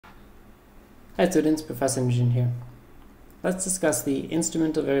Hi students, Professor Nugent here. Let's discuss the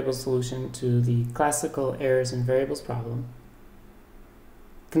instrumental variable solution to the classical errors in variables problem.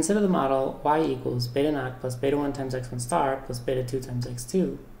 Consider the model y equals beta naught plus beta 1 times x1 star plus beta 2 times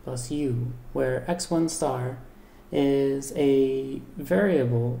x2 plus u, where x1 star is a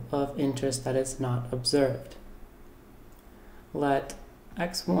variable of interest that is not observed. Let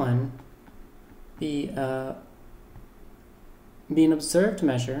x1 be an observed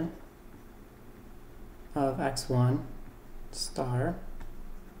measure of x1 star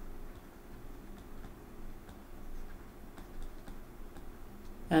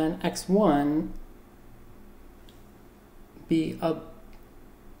and x1 be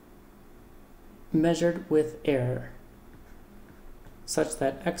measured with error such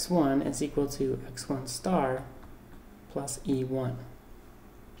that x1 is equal to x1 star plus E1,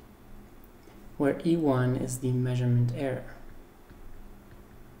 where E1 is the measurement error.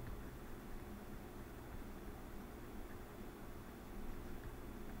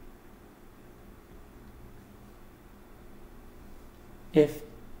 If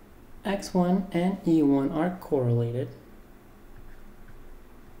x1 and E1 are correlated,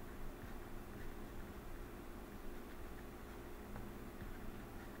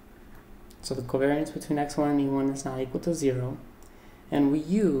 so the covariance between x1 and E1 is now equal to 0, and we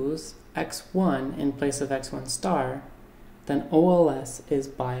use x1 in place of x1 star, then OLS is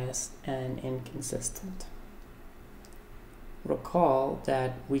biased and inconsistent. Recall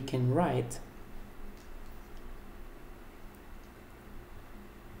that we can write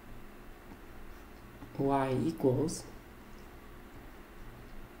y equals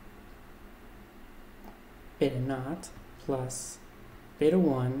beta naught plus beta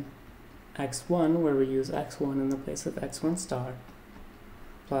 1 x1, where we use x1 in the place of x1 star,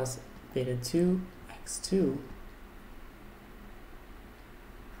 plus beta 2 x2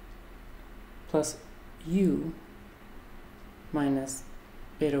 plus u minus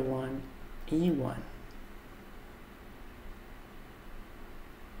beta 1 E1.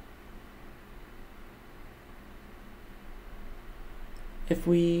 If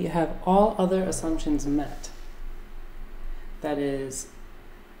we have all other assumptions met, that is,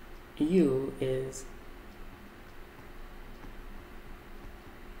 u is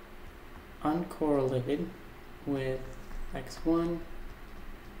uncorrelated with x1,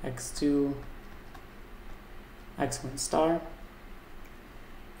 x2, x1 star,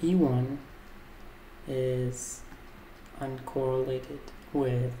 E1 is uncorrelated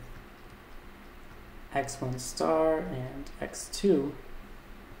with x1 star and x2,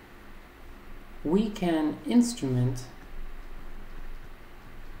 we can instrument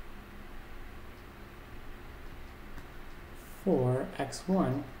for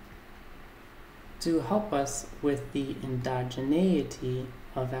x1 to help us with the endogeneity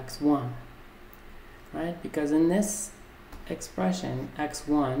of x1, right? Because in this expression,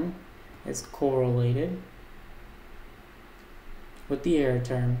 x1 is correlated with the error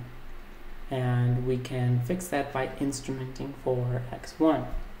term, and we can fix that by instrumenting for x1.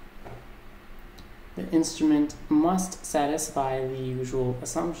 The instrument must satisfy the usual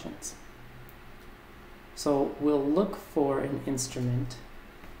assumptions. So we'll look for an instrument.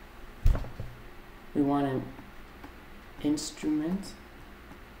 We want an instrument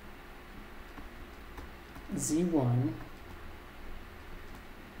Z1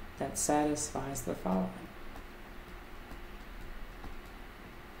 that satisfies the following.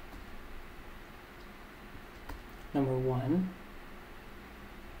 Number 1,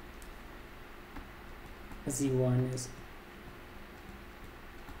 Z1 is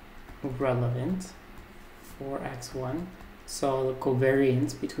relevant for x1, so the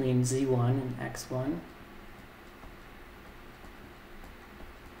covariance between Z1 and x1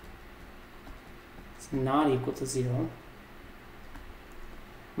 is not equal to 0.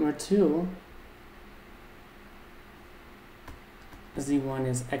 Number 2, Z1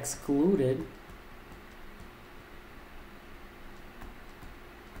 is excluded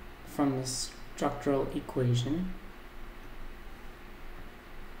from the structural equation.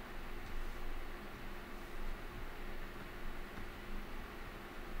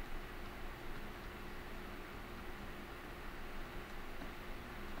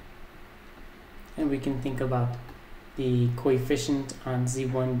 And we can think about the coefficient on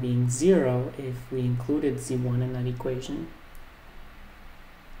Z1 being 0 if we included Z1 in that equation.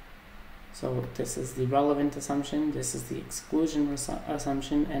 So this is the relevant assumption, this is the exclusion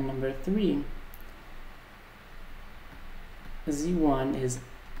assumption, and number 3, Z1 is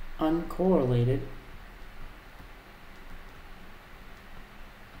uncorrelated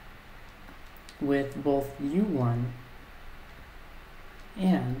with both U1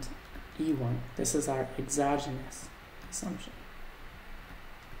 and E1. This is our exogenous assumption.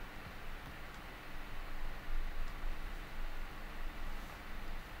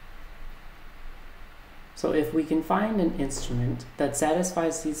 So if we can find an instrument that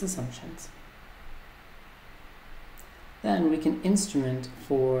satisfies these assumptions, then we can instrument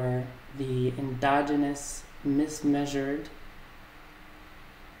for the endogenous mismeasured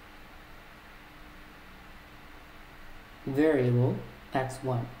variable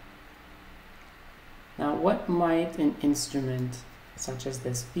x1. Now, what might an instrument such as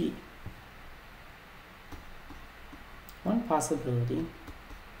this be? One possibility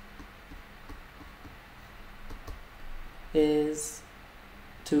is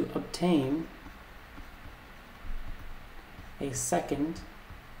to obtain a second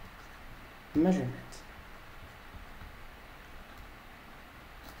measurement.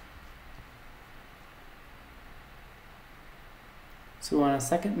 So we want a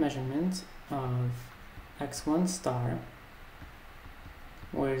second measurement of x1 star,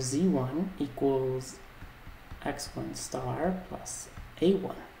 where z1 equals x1 star plus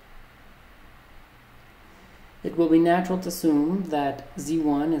a1. It will be natural to assume that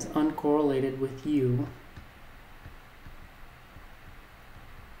z1 is uncorrelated with u,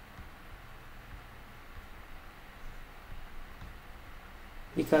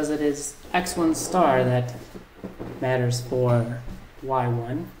 because it is x1 star that matters for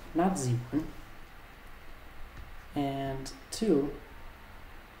y1, not z1. And 2,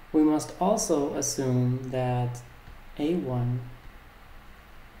 we must also assume that a1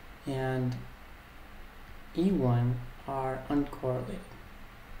 and e1 are uncorrelated.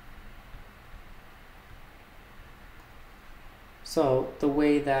 So the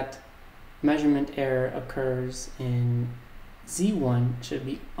way that measurement error occurs in z1 should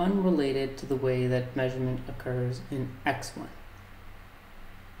be unrelated to the way that measurement occurs in x1.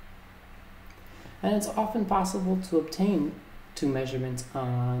 And it's often possible to obtain two measurements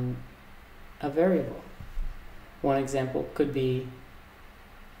on a variable. One example could be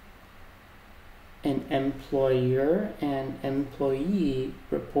an employer and employee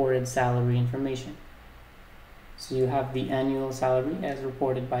reported salary information. So you have the annual salary as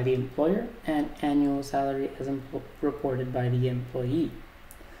reported by the employer and annual salary as reported by the employee.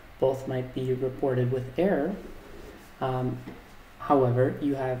 Both might be reported with error. However,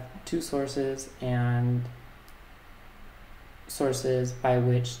 you have two sources and sources by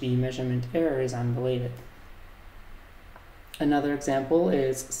which the measurement error is unrelated. Another example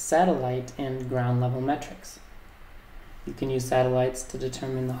is satellite and ground level metrics. You can use satellites to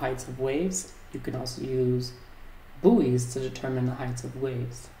determine the heights of waves. You can also use buoys to determine the heights of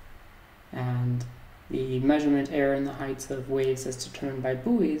waves. And the measurement error in the heights of waves as determined by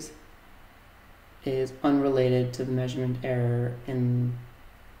buoys is unrelated to the measurement error in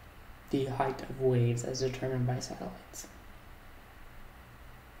the height of waves as determined by satellites.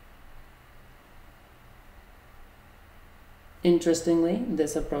 Interestingly,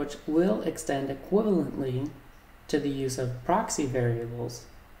 this approach will extend equivalently to the use of proxy variables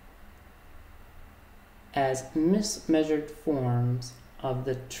as mismeasured forms of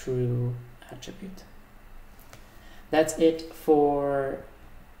the true attribute. That's it for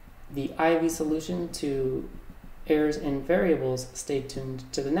the IV solution to errors in variables. Stay tuned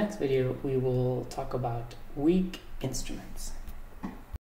to the next video. We will talk about weak instruments.